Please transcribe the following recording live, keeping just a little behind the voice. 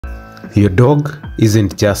Your dog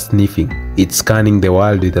isn't just sniffing, it's scanning the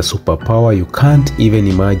world with a superpower you can't even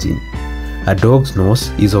imagine. A dog's nose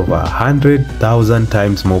is over 100,000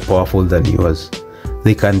 times more powerful than yours.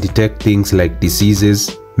 They can detect things like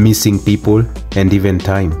diseases, missing people, and even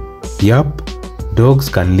time. Yup, dogs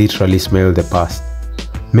can literally smell the past.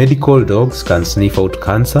 Medical dogs can sniff out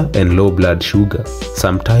cancer and low blood sugar,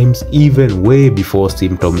 sometimes even way before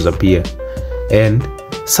symptoms appear. And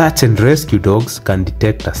search and rescue dogs can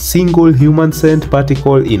detect a single human scent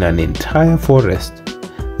particle in an entire forest.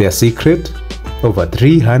 Their secret? Over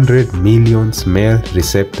 300 million smell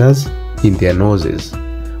receptors in their noses.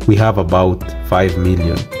 We have about 5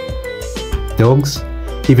 million. Dogs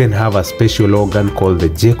even have a special organ called the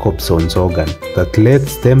Jacobson's organ that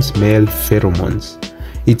lets them smell pheromones.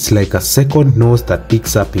 It's like a second nose that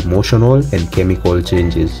picks up emotional and chemical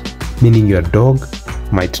changes, meaning your dog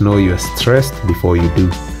might know you're stressed before you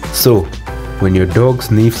do. So, when your dog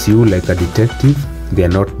sniffs you like a detective, they're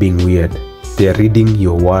not being weird. They're reading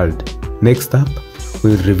your world. Next up,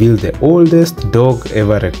 we'll reveal the oldest dog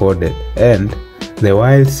ever recorded and the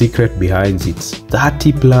wild secret behind its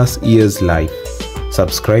 30+ years life.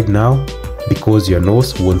 Subscribe now because your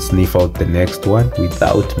nose won't sniff out the next one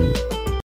without me.